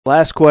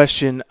Last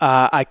question.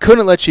 I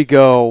couldn't let you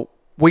go.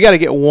 We got to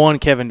get one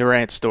Kevin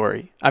Durant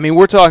story. I mean,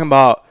 we're talking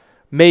about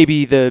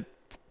maybe the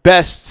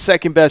best,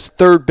 second best,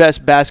 third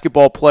best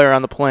basketball player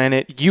on the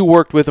planet. You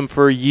worked with him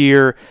for a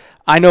year.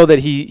 I know that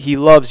he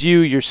loves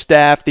you, your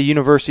staff, the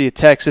University of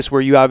Texas,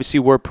 where you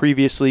obviously were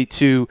previously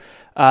to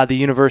the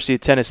University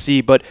of Tennessee.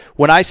 But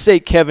when I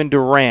say Kevin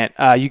Durant,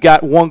 you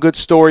got one good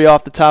story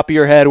off the top of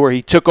your head where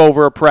he took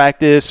over a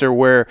practice, or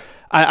where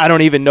I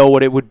don't even know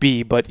what it would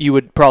be, but you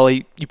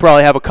probably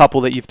have a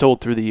couple that you've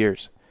told through the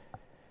years.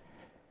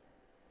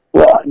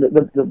 Well,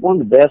 one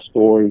of the best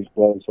stories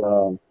was,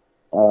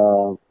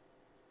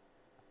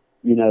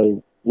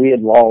 we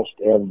had lost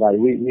everybody.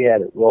 We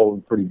had it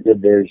rolling pretty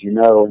good there, as you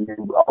know. And then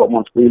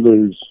once we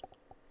lose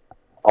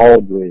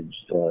Aldridge,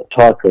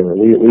 Tucker,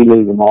 we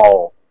lose them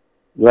all.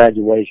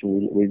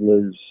 Graduation, we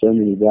lose so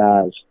many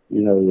guys.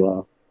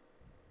 Roy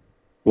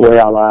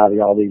Alive,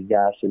 all these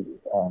guys.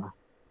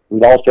 We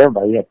lost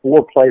everybody. We had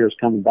 4 players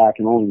coming back,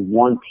 and only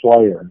one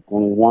player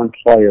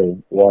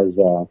was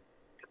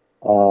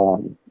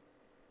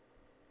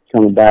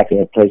coming back and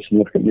had played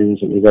significant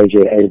minutes. It was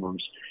A.J.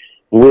 Abrams.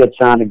 And we had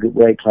signed a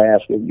great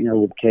class with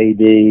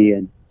KD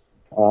and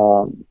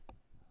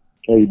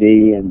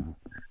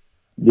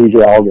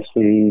DJ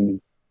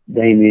Augustine,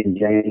 Damian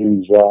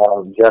James,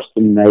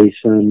 Justin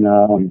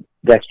Mason,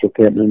 Dexter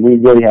Pittman. We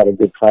really had a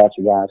good class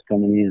of guys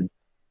coming in.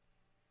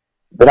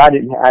 But I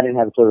didn't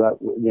have a clue.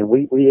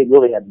 We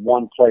really had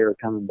one player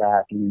coming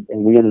back, and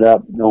we ended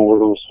up knowing we're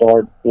going to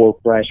start 4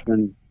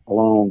 freshmen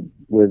along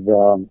with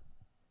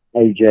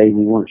AJ.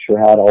 We weren't sure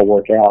how it all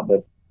worked out,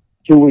 but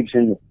 2 weeks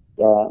into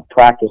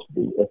practice,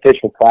 the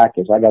official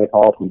practice, I got a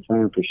call from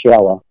Fran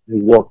Fischella, who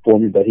worked for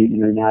me, but he,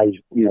 now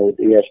he's, with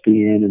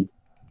ESPN, and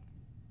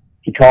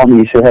he called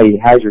me. He said, "Hey,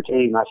 how's your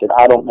team?" I said,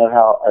 "I don't know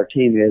how our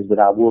team is, but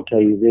I will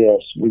tell you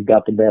this: we've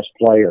got the best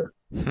player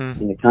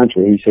in the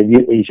country." He said,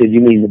 "You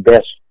mean the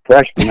best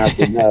freshman?" I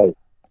said, "No,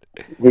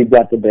 we've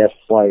got the best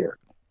player.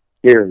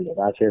 Period."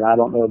 I said, "I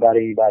don't know about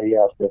anybody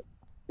else, but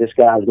this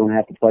guy's going to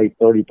have to play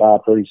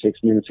 35,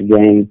 36 minutes a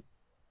game,"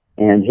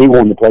 and he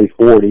wanted to play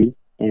 40.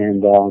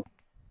 And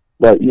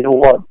but you know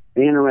what?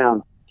 Being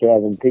around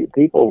Kevin,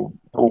 people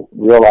don't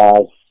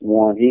realize,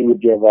 one, he would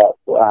give up.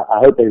 I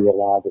hope they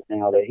realize it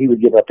now, that he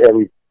would give up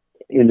every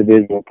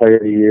individual player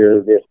of the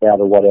year, this, that,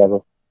 or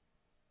whatever,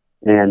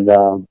 and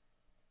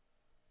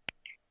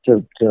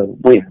to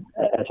win.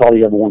 That's all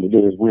he ever wanted to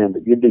do, is win.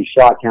 But you'd be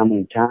shocked how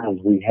many times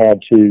we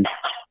had to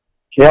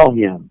tell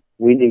him,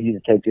 "We need you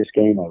to take this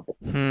game over."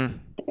 And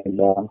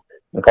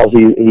because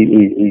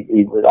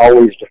he would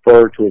always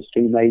defer to his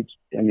teammates.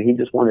 I mean, he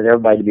just wanted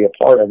everybody to be a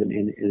part of it,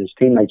 and his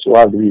teammates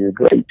loved him. He's a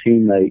great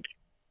teammate.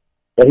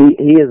 But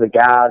he is a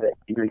guy that,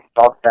 you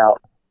talk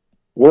about,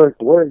 where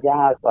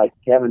guys like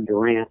Kevin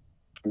Durant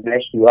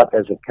mess you up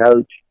as a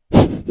coach,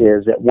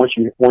 is that once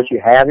you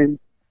have him,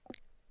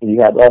 and you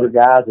have other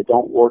guys that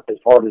don't work as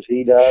hard as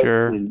he does,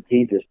 sure, and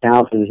he's as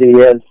talented as he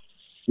is,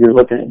 you're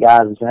looking at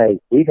guys and say, "Hey,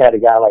 we've had a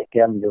guy like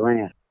Kevin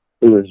Durant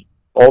who is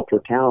ultra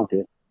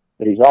talented,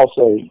 but he's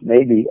also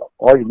maybe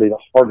arguably the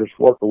hardest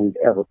worker we've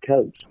ever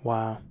coached."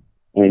 Wow.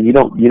 And you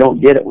don't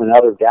get it when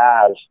other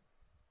guys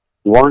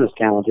who aren't as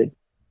talented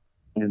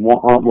and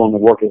aren't willing to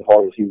work as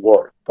hard as he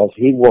worked, because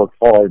he worked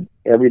hard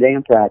every day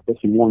in practice.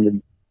 We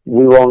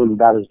were on him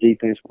about his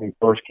defense when he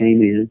first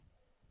came in.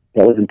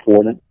 That was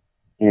important.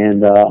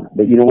 And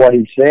but you know what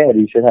he said?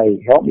 He said, "Hey,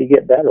 help me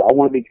get better. I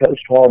want to be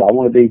coached hard. I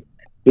want to be."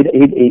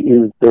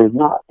 There was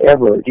not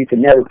ever, you could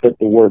never put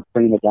the word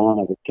prima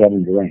donna with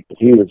Kevin Durant.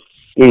 He was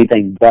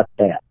anything but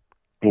that.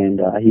 And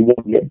he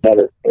wanted to get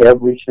better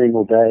every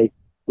single day.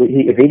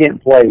 If he didn't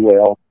play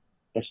well,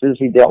 as soon as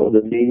he dealt with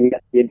the media,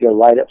 he'd go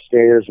right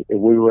upstairs if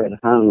we were at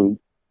home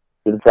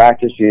to the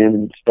practice gym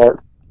and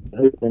start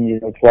hooping,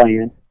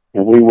 playing.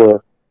 And we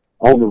were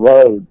on the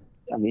road.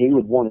 I mean, he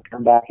would want to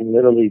come back and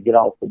literally get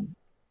off the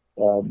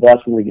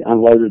bus when we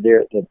unloaded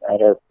there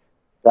at our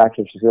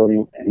practice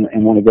facility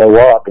and want to go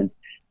up. And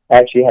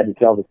actually had to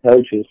tell the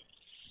coaches,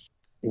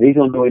 if he's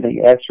going to do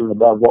anything extra and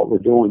above what we're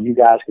doing, you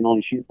guys can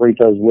only shoot free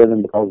throws with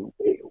him, because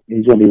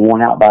he's going to be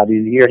worn out by the end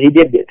of the year. He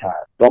did get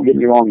tired. Don't get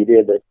me wrong, he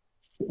did, but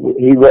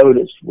he rode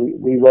us.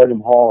 We rode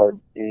him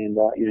hard, and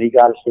he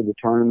got us to the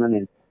tournament.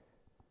 And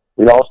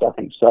we lost, I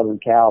think, Southern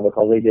Cal,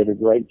 because they did a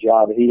great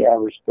job. He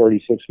averaged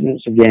 36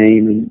 minutes a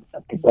game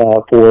and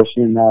for us,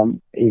 and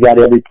he got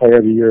every Player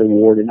of the Year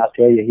award. And I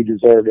tell you, he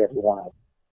deserved every one of them.